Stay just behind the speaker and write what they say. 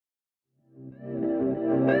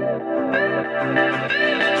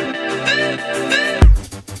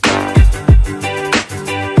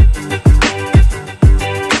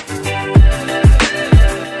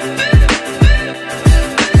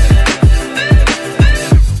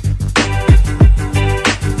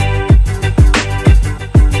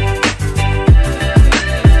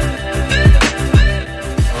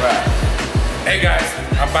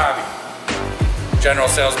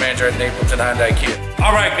sales manager at Napleton Hyundai Kia.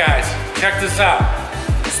 All right, guys, check this out.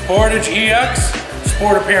 Sportage EX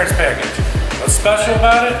Sport Appearance Package. What's special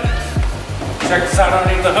about it? Check this out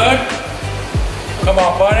underneath the hood. Come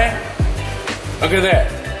on, buddy. Look at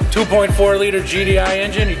that. 2.4 liter GDI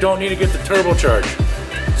engine. You don't need to get the turbocharge.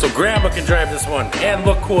 So grandma can drive this one and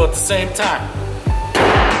look cool at the same time.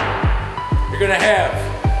 You're gonna have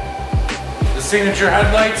the signature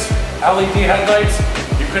headlights, LED headlights.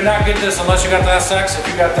 You could not get this unless you got the SX. If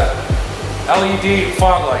you got the LED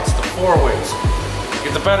fog lights, the 4-ways.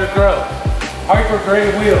 Get the better grill. Hyper gray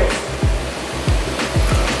wheels.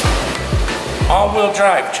 All-wheel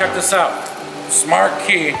drive. Check this out. Smart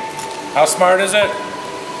key. How smart is it?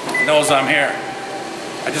 It knows I'm here.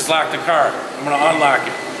 I just locked the car. I'm gonna unlock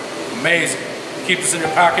it. Amazing. Keep this in your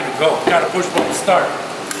pocket and go. Got a push button start.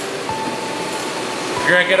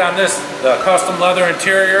 You're gonna get on this, the custom leather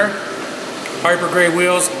interior, hyper gray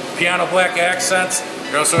wheels, piano black accents.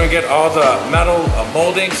 You're also gonna get all the metal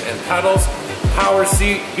moldings and pedals, power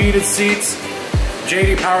seat, heated seats.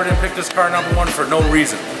 JD Power didn't pick this car #1 for no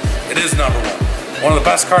reason. It is #1. One of the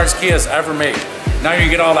best cars Kia's ever made. Now you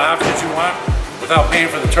get all the options you want without paying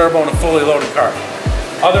for the turbo in a fully loaded car.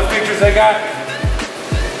 Other features they got,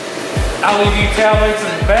 LED taillights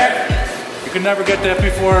in the back. You could never get that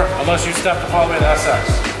before unless you stepped up all the way to SX.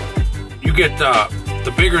 You get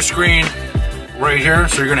the bigger screen right here,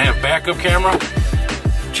 so you're gonna have backup camera.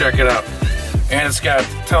 Check it out. And it's got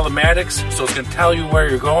telematics, so it's gonna tell you where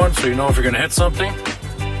you're going, so you know if you're gonna hit something.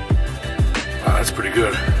 That's pretty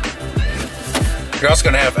good. You're also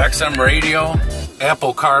gonna have XM radio,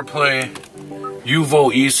 Apple CarPlay,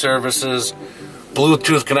 UVO Services,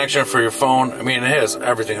 Bluetooth connection for your phone. I mean, it has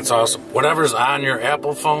everything. It's awesome. Whatever's on your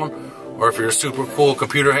Apple phone, or if you're a super cool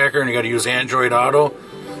computer hacker and you got to use Android Auto,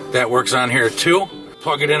 that works on here too.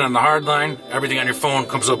 Plug it in on the hard line. Everything on your phone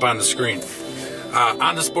comes up on the screen.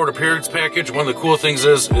 On the Sport Appearance Package, one of the cool things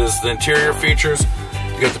is the interior features.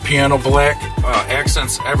 You got the piano black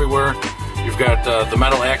accents everywhere. You've got the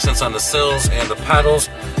metal accents on the sills and the pedals.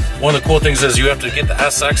 One of the cool things is you have to get the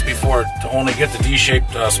SX before to only get the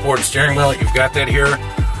D-shaped sport steering wheel. You've got that here.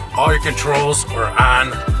 All your controls are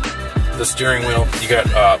on the steering wheel. You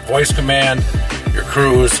got voice command, your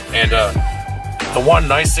cruise, and the one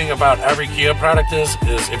nice thing about every Kia product is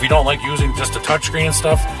if you don't like using just a touchscreen and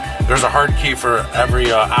stuff, there's a hard key for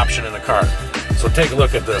every option in the car. So take a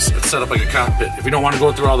look at this. It's set up like a cockpit. If you don't want to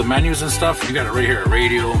go through all the menus and stuff, you got it right here.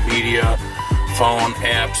 Radio, media, phone,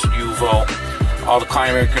 apps, UVO, all the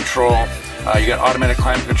climate control. You got automatic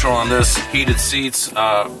climate control on this, heated seats,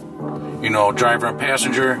 you know, driver and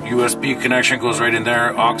passenger, USB connection goes right in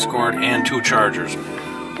there, aux cord, and 2 chargers.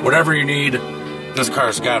 Whatever you need, this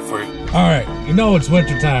car's got for you. All right, you know it's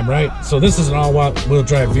winter time, right? So this is an all-wheel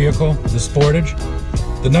drive vehicle, the Sportage.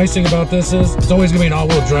 The nice thing about this is it's always gonna be an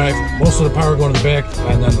all-wheel drive. Most of the power going to the back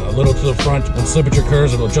and then a little to the front. When slip at your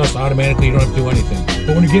curves, it'll adjust automatically. You don't have to do anything.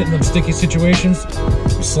 But when you get in them sticky situations,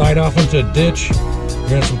 you slide off into a ditch,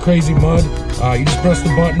 you're in some crazy mud, you just press the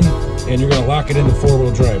button and you're gonna lock it into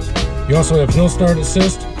 4-wheel drive. You also have hill start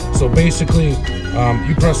assist. So basically,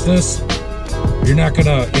 you press this, you're not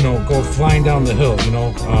gonna, you know, go flying down the hill, you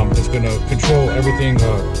know. It's gonna control everything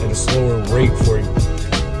at a slower rate for you.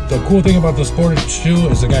 The cool thing about the Sportage too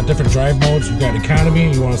is they got different drive modes. You've got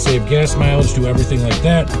economy, you want to save gas mileage, do everything like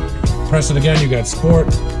that. Press it again, you got sport.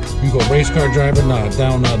 You can go race car driving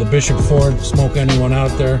down the Bishop Ford, smoke anyone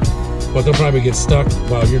out there. But they'll probably get stuck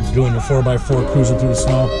while you're doing your 4x4 cruising through the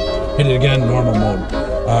snow. Hit it again, normal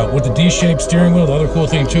mode. With the D-shaped steering wheel, the other cool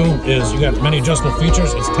thing too is you got many adjustable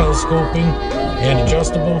features. It's telescoping and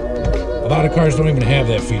adjustable. A lot of cars don't even have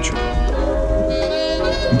that feature.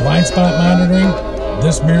 Blind spot monitoring.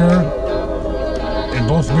 This mirror and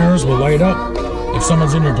both mirrors will light up if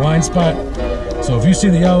someone's in your blind spot. So if you see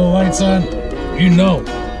the yellow lights on, you know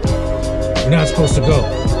you're not supposed to go,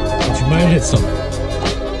 but you might hit something.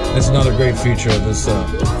 That's another great feature of this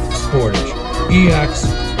Sportage EX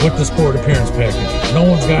with the Sport Appearance Package. No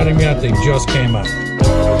one's got them yet, they just came out.